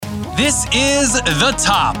This is The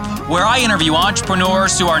Top, where I interview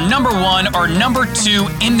entrepreneurs who are number one or number two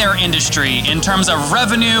in their industry in terms of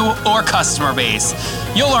revenue or customer base.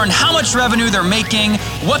 You'll learn how much revenue they're making,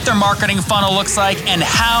 what their marketing funnel looks like, and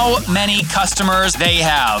how many customers they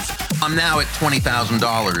have. I'm now at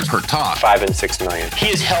 $20,000 per top. 5 and 6 million. He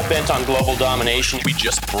is hell-bent on global domination. We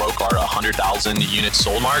just broke our 100,000 unit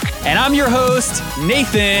sold mark. And I'm your host,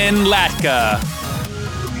 Nathan Latka.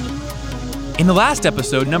 In the last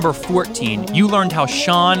episode, number 14, you learned how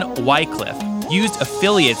Sean Wycliffe used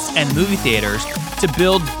affiliates and movie theaters to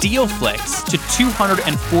build DealFlix to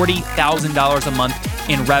 $240,000 a month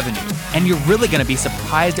in revenue. And you're really going to be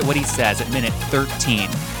surprised at what he says at minute 13.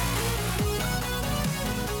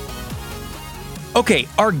 Okay,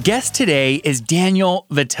 our guest today is Daniel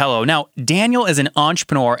Vitello. Now, Daniel is an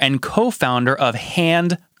entrepreneur and co-founder of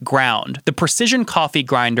Handground, the precision coffee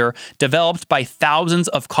grinder developed by thousands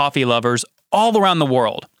of coffee lovers all around the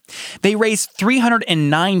world. They raised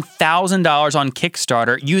 $309,000 on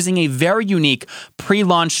Kickstarter using a very unique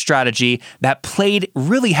pre-launch strategy that played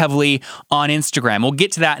really heavily on Instagram. We'll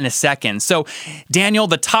get to that in a second. So, Daniel,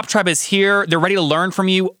 the Top Tribe is here. They're ready to learn from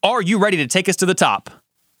you. Are you ready to take us to the top?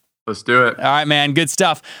 Let's do it. All right, man. Good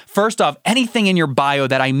stuff. First off, anything in your bio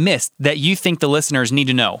that I missed that you think the listeners need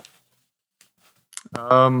to know?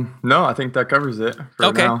 No, I think that covers it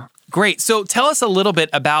for now. Great. So tell us a little bit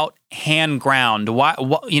about Handground.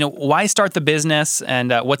 Why start the business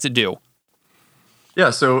and what's it do? Yeah,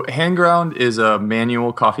 so Handground is a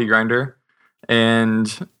manual coffee grinder,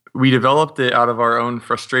 and we developed it out of our own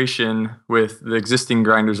frustration with the existing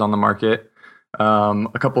grinders on the market. A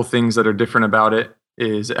couple things that are different about it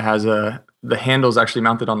is it has the handle's actually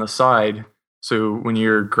mounted on the side. So when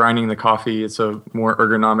you're grinding the coffee, it's a more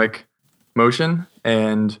ergonomic motion.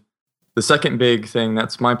 And the second big thing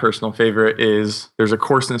that's my personal favorite is there's a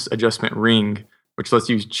coarseness adjustment ring, which lets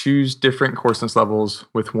you choose different coarseness levels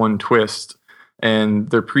with one twist. And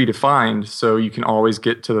they're predefined, so you can always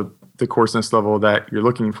get to the coarseness level that you're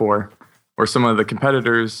looking for. Or some of the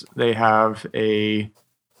competitors, they have it's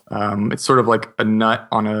sort of like a nut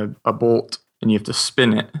on a bolt, and you have to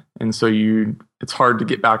spin it. And so it's hard to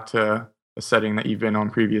get back to a setting that you've been on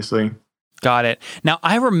previously. Got it. Now,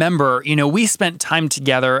 I remember, we spent time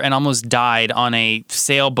together and almost died on a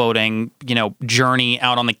sailboating, journey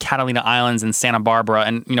out on the Catalina Islands in Santa Barbara.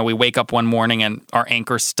 And, we wake up one morning and our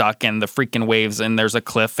anchor's stuck and the freaking waves and there's a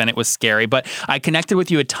cliff and it was scary. But I connected with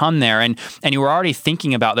you a ton there and you were already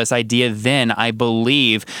thinking about this idea then, I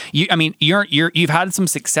believe. You've had some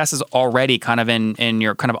successes already kind of in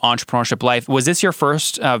your kind of entrepreneurship life. Was this your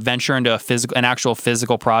first venture into an actual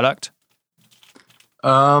physical product?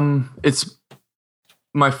 It's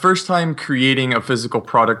my first time creating a physical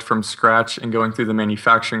product from scratch and going through the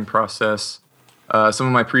manufacturing process. Some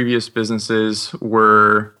of my previous businesses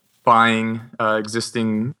were buying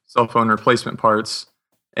existing cell phone replacement parts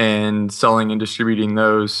and selling and distributing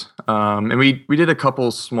those. And we did a couple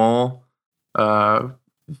small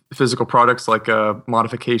physical products, like a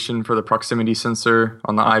modification for the proximity sensor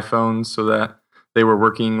on the iPhones so that they were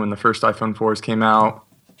working when the first iPhone 4s came out.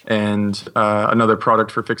 And another product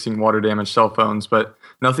for fixing water damaged cell phones, but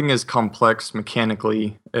nothing as complex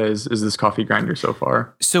mechanically as this coffee grinder so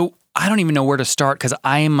far. So I don't even know where to start because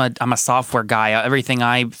I'm a software guy. Everything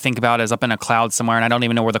I think about is up in a cloud somewhere, and I don't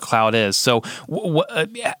even know where the cloud is. So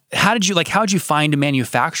how did you find a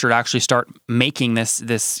manufacturer to actually start making this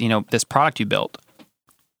product you built?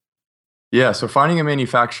 Yeah, so finding a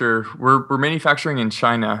manufacturer, we're manufacturing in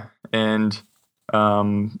China, and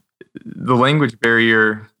the language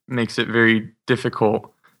barrier makes it very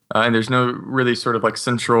difficult. And there's no really sort of like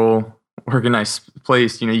central organized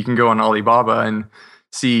place. You can go on Alibaba and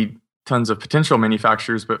see tons of potential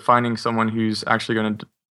manufacturers, but finding someone who's actually going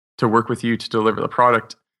to work with you to deliver the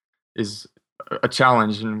product is a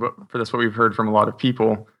challenge. And that's what we've heard from a lot of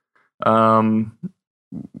people.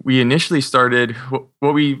 We initially started,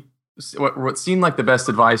 what seemed like the best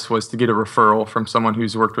advice was to get a referral from someone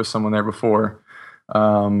who's worked with someone there before.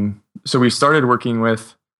 So we started working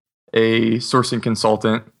with a sourcing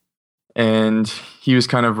consultant, and he was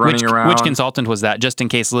kind of running around. Which consultant was that, just in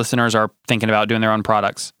case listeners are thinking about doing their own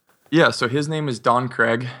products? Yeah, so his name is Don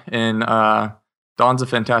Craig, and Don's a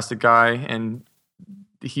fantastic guy, and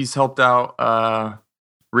he's helped out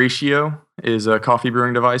Ratio is a coffee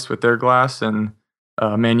brewing device with their glass, and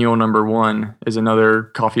Manual Number One is another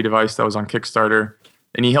coffee device that was on Kickstarter,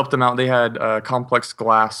 and he helped them out. They had complex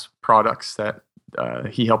glass products that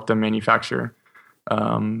he helped them manufacture.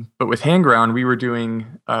 But with Handground, we were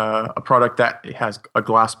doing a product that has a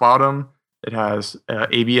glass bottom, it has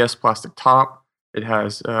ABS plastic top, it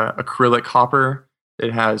has acrylic hopper,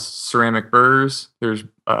 It has ceramic burrs. There's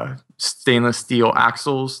stainless steel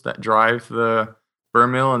axles that drive the burr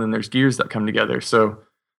mill, and then there's gears that come together. So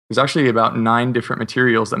there's actually about 9 different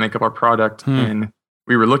materials that make up our product. And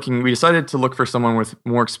we decided to look for someone with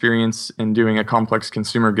more experience in doing a complex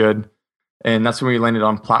consumer good. And that's when we landed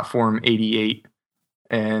on Platform 88.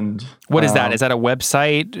 And what is that? Is that a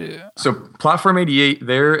website? So Platform 88,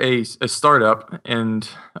 they're a startup, and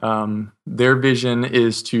their vision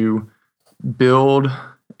is to build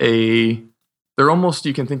they're almost,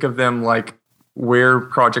 you can think of them like where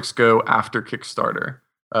projects go after Kickstarter.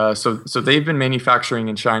 So they've been manufacturing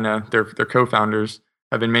in China. Their co-founders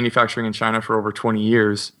have been manufacturing in China for over 20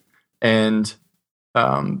 years. And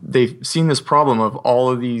they've seen this problem of all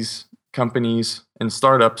of these companies and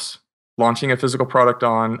startups launching a physical product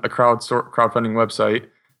on a crowdfunding website,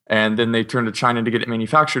 and then they turn to China to get it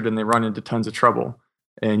manufactured, and they run into tons of trouble.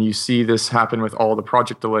 And you see this happen with all the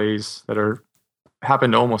project delays that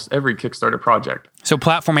happen to almost every Kickstarter project. So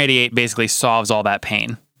Platform 88 basically solves all that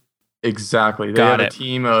pain. Exactly. They have a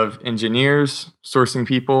team of engineers, sourcing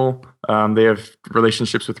people. They have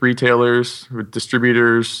relationships with retailers, with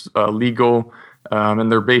distributors, legal,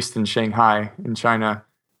 and they're based in Shanghai in China.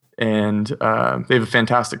 And they have a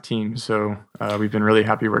fantastic team. So we've been really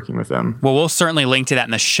happy working with them. Well, we'll certainly link to that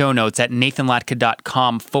in the show notes at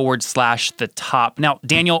nathanlatka.com/the-top. Now,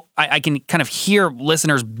 Daniel, I can kind of hear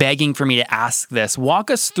listeners begging for me to ask this.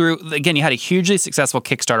 Walk us through, again, you had a hugely successful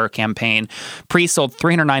Kickstarter campaign, pre-sold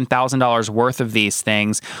 $309,000 worth of these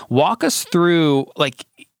things. Walk us through, like,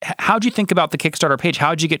 how'd you think about the Kickstarter page?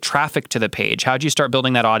 How'd you get traffic to the page? How'd you start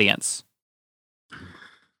building that audience?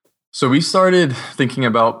 So we started thinking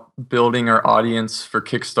about building our audience for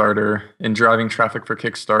Kickstarter and driving traffic for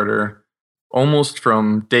Kickstarter almost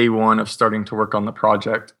from day one of starting to work on the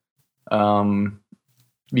project.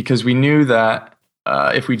 Because we knew that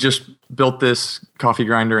if we just built this coffee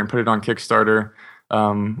grinder and put it on Kickstarter,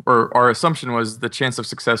 or our assumption was the chance of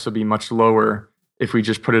success would be much lower if we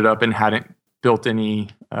just put it up and hadn't built any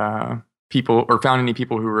people or found any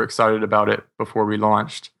people who were excited about it before we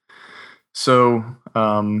launched. So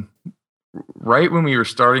right when we were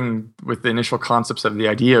starting with the initial concepts of the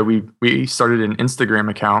idea, we started an Instagram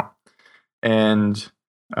account. And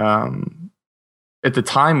at the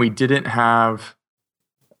time, we didn't have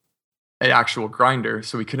an actual grinder,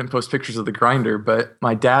 so we couldn't post pictures of the grinder. But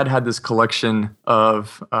my dad had this collection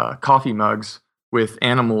of coffee mugs with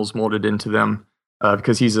animals molded into them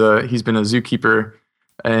because he's been a zookeeper,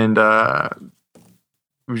 and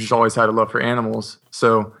we just always had a love for animals.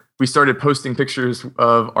 So we started posting pictures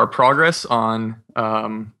of our progress on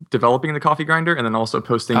developing the coffee grinder, and then also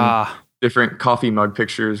posting different coffee mug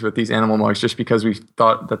pictures with these animal mugs, just because we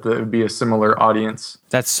thought that there would be a similar audience.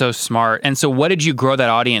 That's so smart. And so what did you grow that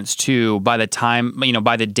audience to by the time,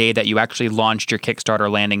 by the day that you actually launched your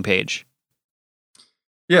Kickstarter landing page?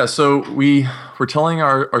 Yeah, so we were telling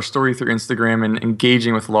our story through Instagram and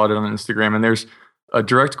engaging with a lot on Instagram, and there's a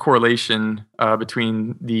direct correlation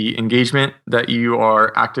between the engagement that you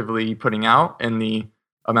are actively putting out and the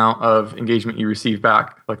amount of engagement you receive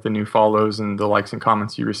back, like the new follows and the likes and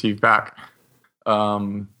comments you receive back.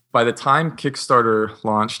 By the time Kickstarter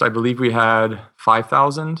launched, I believe we had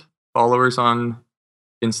 5,000 followers on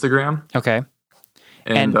Instagram. Okay.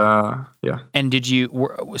 And yeah. And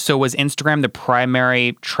so was Instagram the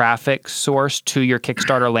primary traffic source to your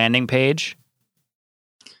Kickstarter landing page?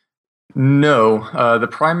 No, the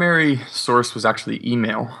primary source was actually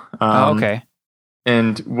email. Okay.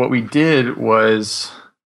 And what we did was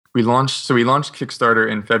we launched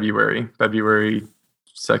Kickstarter in February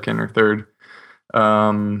 2nd or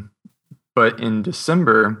 3rd. But in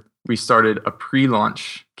December, we started a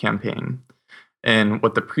pre-launch campaign. And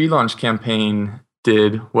what the pre-launch campaign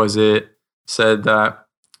did was it said that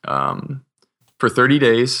for 30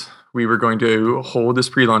 days, we were going to hold this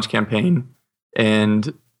pre-launch campaign,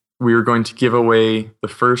 and we were going to give away the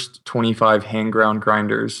first 25 hand ground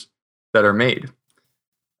grinders that are made.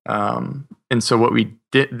 And so what we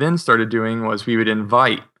then started doing was we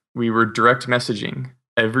were direct messaging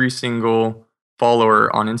every single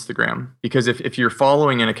follower on Instagram. Because if you're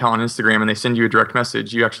following an account on Instagram and they send you a direct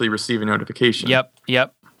message, you actually receive a notification. Yep.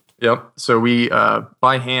 So we,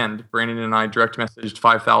 by hand, Brandon and I direct messaged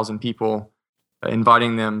 5,000 people,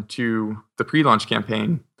 inviting them to the pre-launch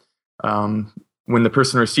campaign. When the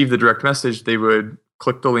person received the direct message, they would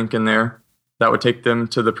click the link in there. That would take them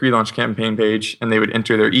to the pre-launch campaign page, and they would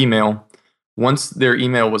enter their email. Once their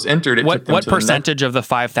email was entered, what percentage of the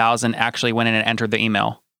 5,000 actually went in and entered the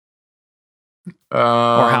email?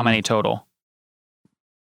 Or how many total?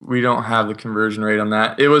 We don't have the conversion rate on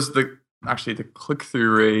that. It was actually the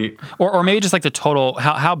click-through rate. Or maybe just like the total,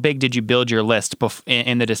 how big did you build your list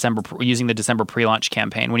in the December, using the December pre-launch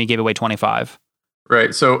campaign when you gave away 25?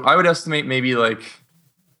 Right. So I would estimate maybe like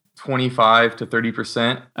 25 to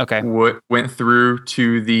 30% Okay. went through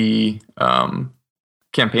to the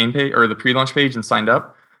campaign page or the pre-launch page and signed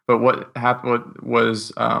up. But what happened was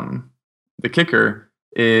the kicker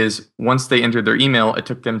is once they entered their email, it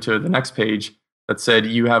took them to the next page that said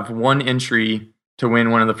you have one entry to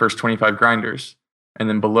win one of the first 25 grinders. And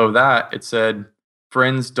then below that, it said,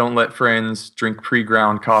 friends don't let friends drink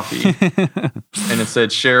pre-ground coffee. And it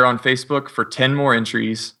said share on Facebook for 10 more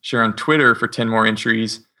entries, share on Twitter for 10 more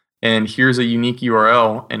entries, and here's a unique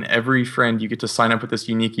URL. And every friend you get to sign up with this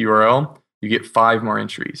unique URL, you get 5 more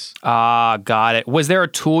entries. Ah, got it. Was there a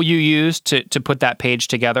tool you used to put that page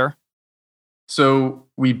together? So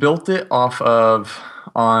we built it off of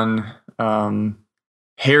on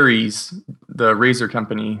Harry's, the razor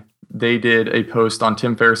company. They did a post on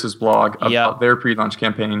Tim Ferriss's blog about their pre-launch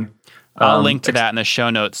campaign. I'll link to that in the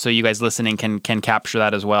show notes so you guys listening can capture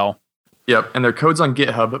that as well. Yep, and their code's on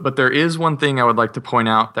GitHub. But there is one thing I would like to point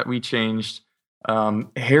out that we changed.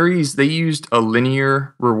 Harry's, they used a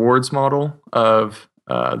linear rewards model of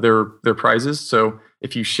their prizes. So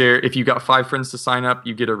if you got 5 friends to sign up,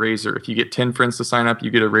 you get a razor. If you get 10 friends to sign up,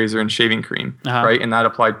 you get a razor and shaving cream, right? And that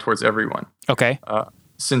applied towards everyone. Okay.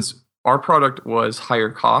 Since our product was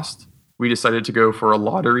higher cost, we decided to go for a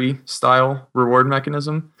lottery style reward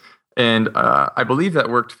mechanism. And I believe that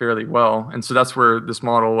worked fairly well. And so that's where this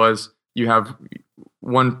model was. You have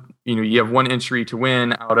one entry to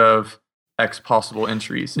win out of X possible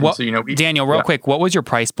entries. And so, Daniel, real quick, what was your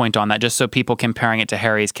price point on that? Just so people comparing it to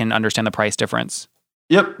Harry's can understand the price difference.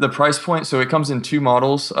 Yep, the price point. So it comes in 2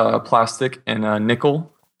 models, plastic and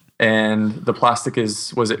nickel. And the plastic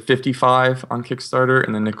was at $55 on Kickstarter,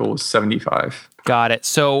 and the nickel was $75. Got it.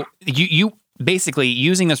 So you basically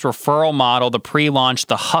using this referral model, the pre-launch,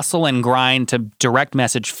 the hustle and grind to direct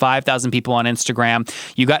message 5,000 people on Instagram.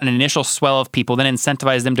 You got an initial swell of people, then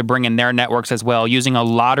incentivize them to bring in their networks as well, using a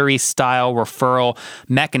lottery-style referral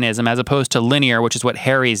mechanism as opposed to linear, which is what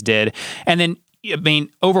Harry's did. And then,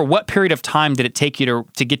 over what period of time did it take you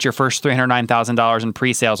to get your first $309,000 in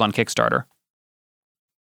pre-sales on Kickstarter?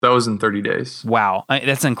 That was in 30 days. Wow.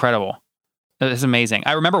 That's incredible. That's amazing.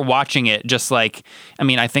 I remember watching it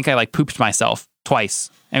I think I pooped myself twice.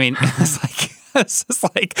 It's just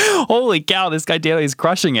like, holy cow, this guy Daly is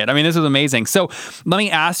crushing it. This was amazing. So let me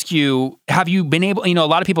ask you, have you been able, a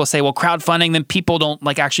lot of people say, well, crowdfunding, then people don't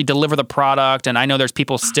actually deliver the product. And I know there's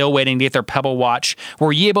people still waiting to get their Pebble Watch.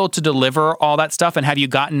 Were you able to deliver all that stuff? And have you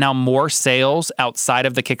gotten now more sales outside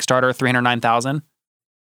of the Kickstarter 309,000?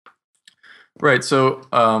 Right. So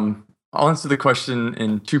I'll answer the question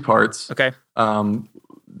in 2 parts. Okay.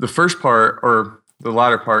 The first part, or the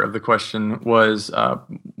latter part of the question, was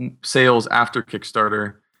sales after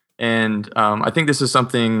Kickstarter. And I think this is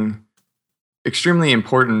something extremely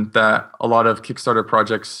important that a lot of Kickstarter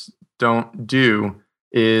projects don't do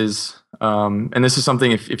is, and this is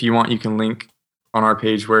something, if you want, you can link on our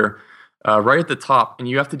page where right at the top, and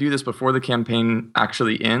you have to do this before the campaign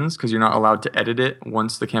actually ends because you're not allowed to edit it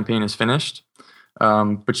once the campaign is finished.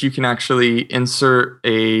 But you can actually insert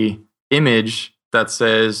a image that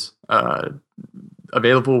says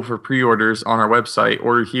available for pre-orders on our website,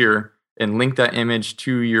 order here, and link that image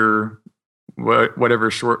to your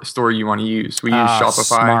whatever short store you want to use. We use Shopify.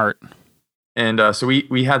 Smart. And so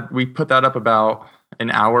we put that up about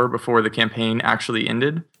an hour before the campaign actually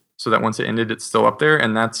ended, so that once it ended, it's still up there,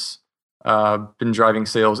 and that's been driving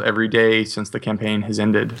sales every day since the campaign has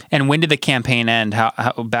ended. And when did the campaign end?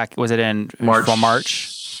 How back was it in March?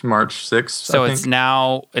 March 6th. So it's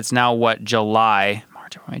now what, July?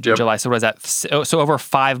 July. So what is that? So over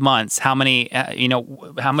 5 months, how many?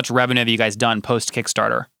 How much revenue have you guys done post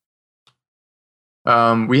Kickstarter?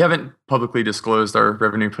 We haven't publicly disclosed our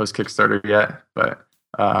revenue post Kickstarter yet, but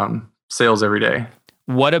sales every day.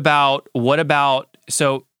 What about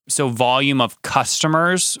so volume of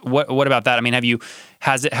customers? What about that?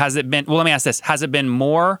 Has it been? Well, let me ask this: have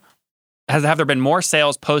there been more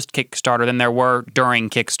sales post Kickstarter than there were during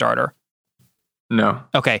Kickstarter? No.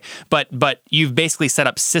 Okay, but you've basically set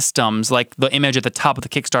up systems like the image at the top of the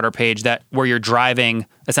Kickstarter page where you're driving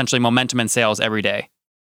essentially momentum and sales every day.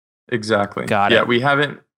 Exactly. Got it. Yeah,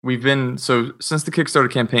 since the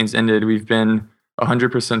Kickstarter campaign's ended, we've been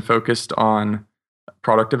 100% focused on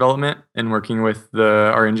product development and working with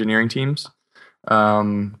our engineering teams.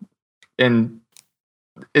 And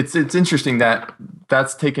it's interesting that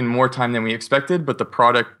that's taken more time than we expected, but the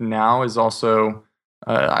product now is also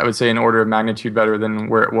I would say an order of magnitude better than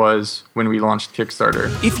where it was when we launched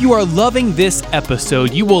Kickstarter. If you are loving this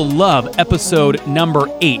episode, you will love episode number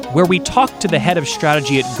 8, where we talk to the head of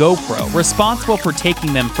strategy at GoPro, responsible for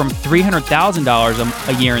taking them from $300,000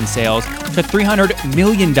 a year in sales to $300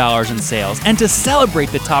 million in sales. And to celebrate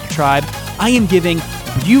the Top Tribe, I am giving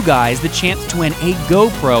you guys the chance to win a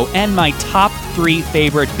GoPro and my top 3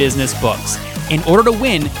 favorite business books. In order to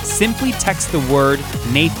win, simply text the word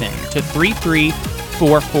Nathan to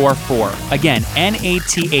 33444. Again,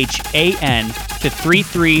 NATHAN to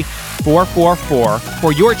 33444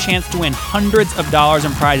 for your chance to win hundreds of dollars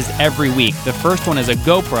in prizes every week. The first one is a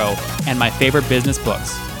GoPro and my favorite business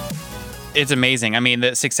books. It's amazing. I mean,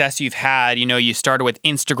 the success you've had, you started with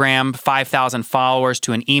Instagram, 5,000 followers,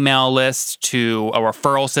 to an email list, to a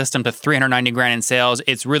referral system, to $390,000 in sales.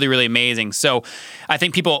 It's really, really amazing. So I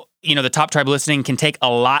think people, the Top Tribe listening can take a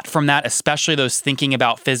lot from that, especially those thinking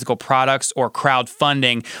about physical products or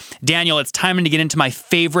crowdfunding. Daniel, it's time to get into my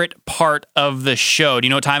favorite part of the show. Do you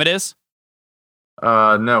know what time it is?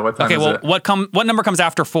 No, what time is it? What number comes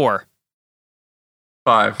after 4?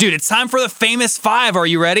 5. Dude, it's time for the famous 5. Are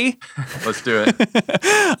you ready? Let's do it.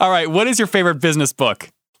 All right. What is your favorite business book?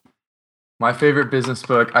 My favorite business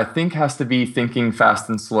book, I think, has to be Thinking Fast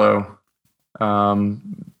and Slow.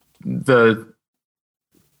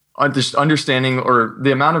 Just understanding, or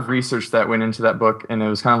the amount of research that went into that book, and it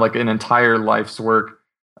was kind of like an entire life's work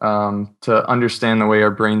to understand the way our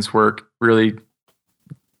brains work, really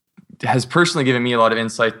has personally given me a lot of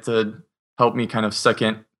insight to help me kind of not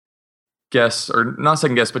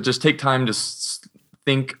second guess, but just take time to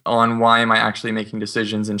think on why am I actually making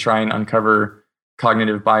decisions and try and uncover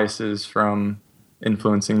cognitive biases from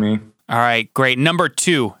influencing me. All right, great. Number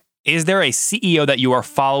 2, is there a CEO that you are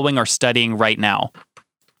following or studying right now?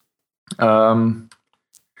 Elon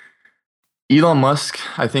Musk,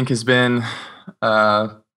 I think, has been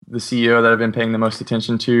the CEO that I've been paying the most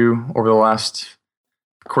attention to over the last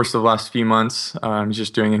few months. He's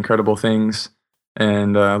just doing incredible things.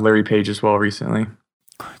 And Larry Page as well recently.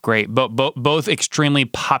 Great. Both extremely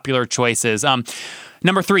popular choices.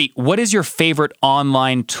 Number 3, what is your favorite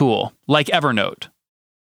online tool, like Evernote?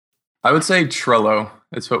 I would say Trello.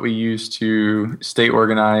 It's what we use to stay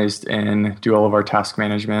organized and do all of our task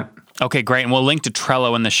management. Okay, great. And we'll link to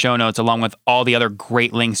Trello in the show notes along with all the other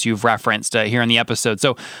great links you've referenced here in the episode.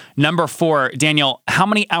 So number 4, Daniel, how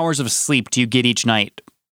many hours of sleep do you get each night?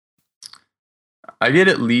 I get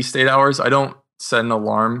at least 8 hours. I don't set an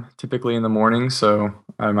alarm typically in the morning, so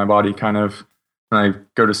my body kind of, when I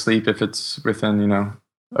go to sleep, if it's within a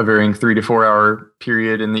varying 3 to 4 hour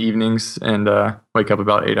period in the evenings, and wake up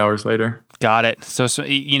about 8 hours later. Got it. So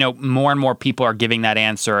more and more people are giving that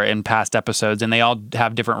answer in past episodes, and they all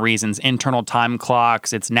have different reasons. Internal time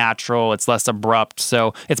clocks, it's natural, it's less abrupt,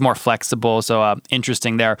 so it's more flexible. So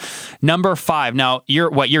interesting there. Number 5. Now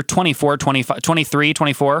you're 24, 25, 23,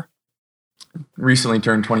 24? Recently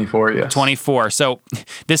turned 24, yes. 24. So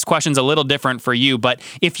this question's a little different for you, but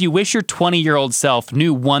if you wish your 20-year-old self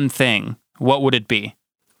knew one thing, what would it be?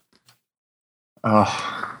 One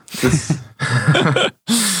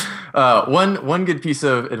good piece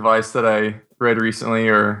of advice that I read recently,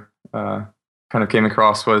 or kind of came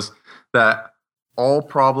across, was that all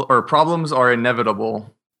problems are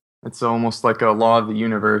inevitable. It's almost like a law of the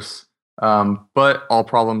universe, but all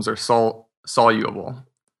problems are soluble.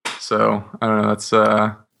 So I don't know. That's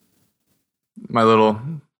my little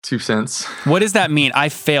 2 cents. What does that mean? I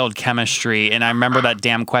failed chemistry, and I remember that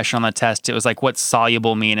damn question on the test. It was like, "What's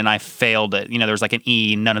soluble mean?" And I failed it. There was like an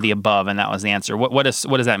E, none of the above, and that was the answer. What does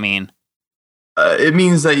that mean? It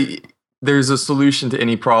means that there's a solution to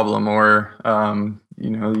any problem, or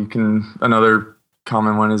you can. Another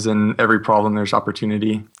common one is, in every problem there's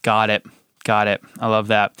opportunity. Got it. I love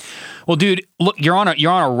that. Well, dude, look, you're on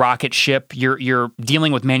a rocket ship. You're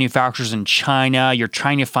dealing with manufacturers in China. You're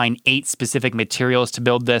trying to find 8 specific materials to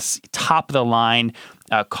build this top of the line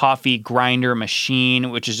coffee grinder machine,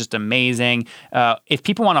 which is just amazing. If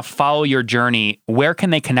people want to follow your journey, where can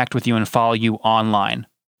they connect with you and follow you online?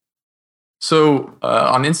 So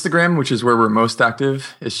on Instagram, which is where we're most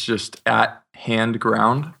active, it's just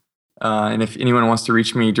 @handground. And if anyone wants to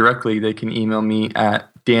reach me directly, they can email me at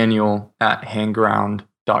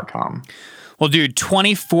daniel@handground.com. Well, dude,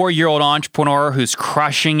 24-year-old entrepreneur who's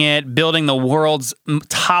crushing it, building the world's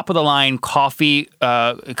top-of-the-line coffee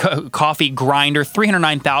grinder,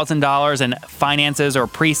 $309,000 in finances or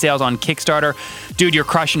pre-sales on Kickstarter. Dude, you're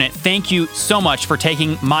crushing it. Thank you so much for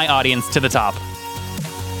taking my audience to the top.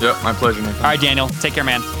 Yep, my pleasure, Nathan. All right, Daniel, take care,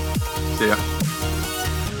 man. See ya.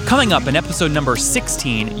 Coming up in episode number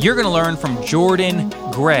 16, you're going to learn from Jordan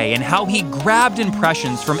Gray and how he grabbed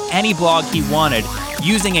impressions from any blog he wanted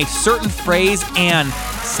using a certain phrase and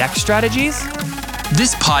sex strategies.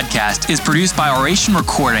 This podcast is produced by Oration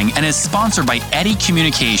Recording and is sponsored by Eddy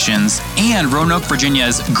Communications and Roanoke,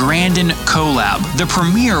 Virginia's Grandin CoLab, the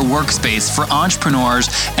premier workspace for entrepreneurs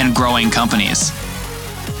and growing companies.